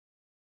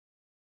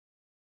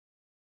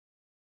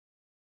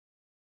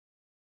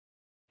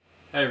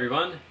Hey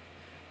everyone,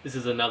 this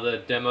is another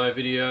demo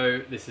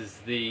video. This is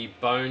the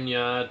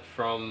Boneyard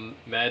from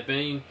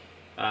Madbean.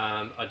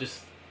 I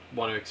just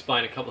want to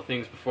explain a couple of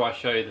things before I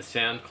show you the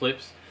sound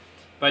clips.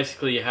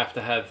 Basically you have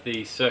to have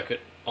the circuit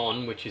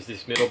on, which is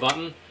this middle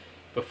button,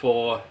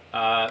 before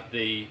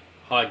the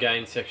high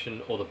gain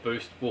section or the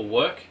boost will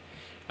work.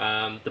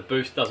 The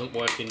boost doesn't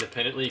work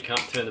independently. You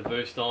can't turn the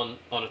boost on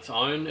its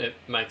own. It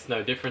makes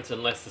no difference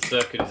unless the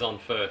circuit is on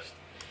first.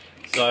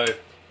 So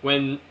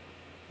when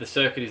the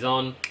circuit is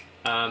on,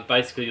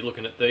 basically you're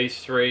looking at these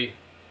three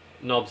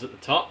knobs at the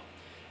top.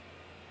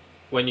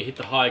 When you hit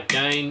the high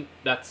gain,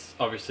 that's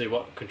obviously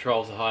what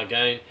controls the high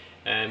gain,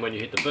 and when you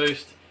hit the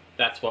boost,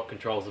 that's what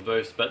controls the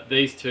boost. But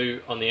these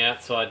two on the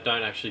outside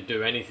don't actually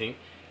do anything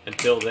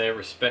until their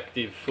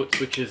respective foot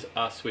switches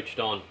are switched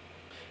on.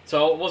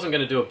 So I wasn't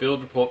going to do a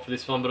build report for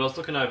this one, but I was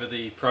looking over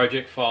the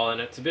project file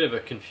and it's a bit of a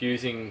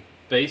confusing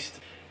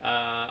beast.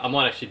 I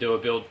might actually do a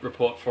build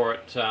report for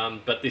it,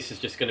 but this is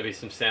just going to be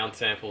some sound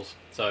samples.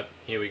 So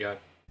here we go.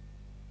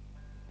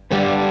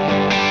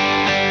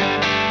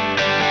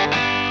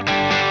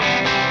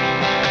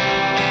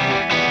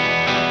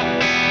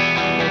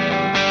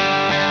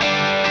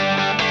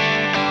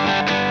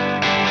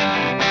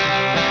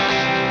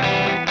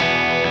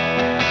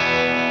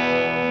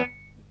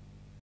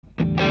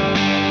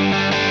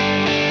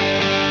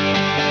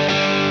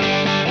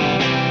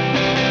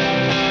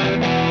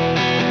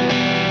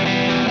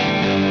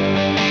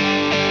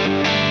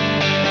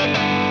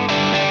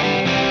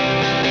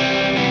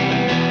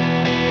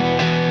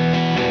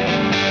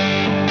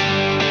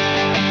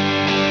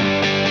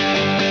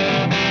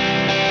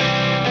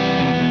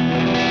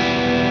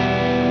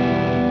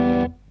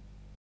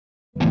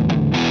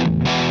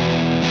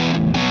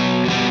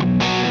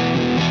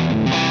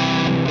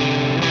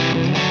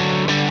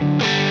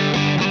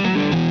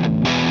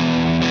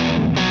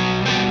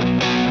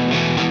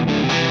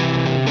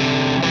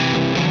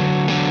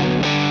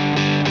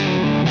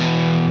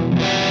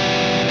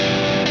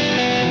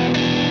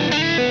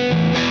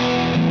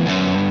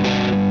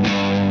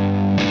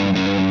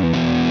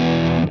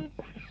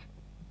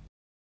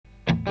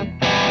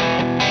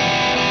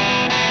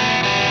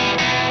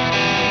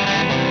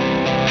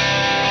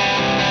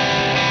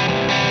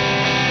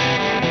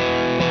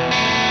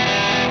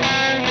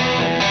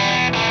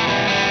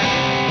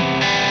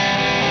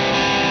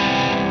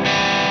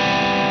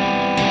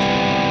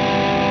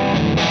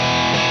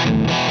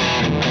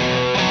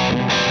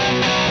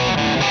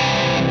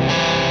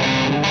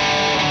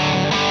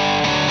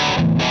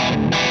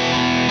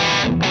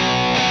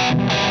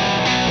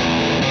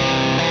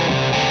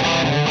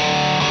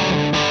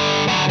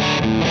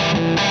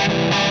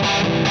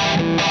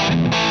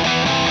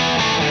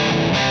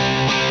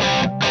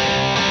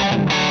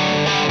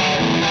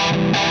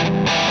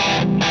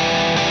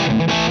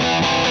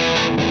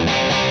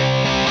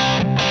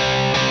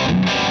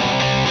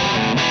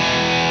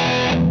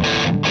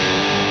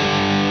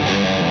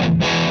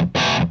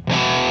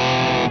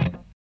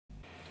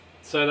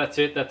 So that's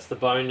it, that's the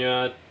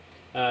Boneyard.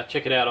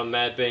 Check it out on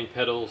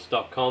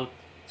madbeanpedals.com.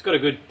 It's got a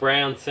good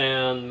brown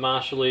sound,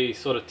 martially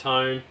sort of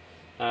tone.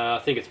 I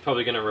think it's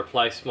probably going to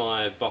replace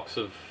my box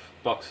of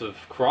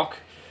Croc.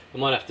 I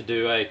might have to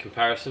do a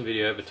comparison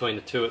video between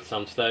the two at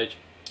some stage.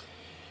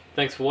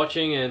 Thanks for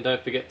watching, and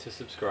don't forget to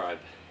subscribe.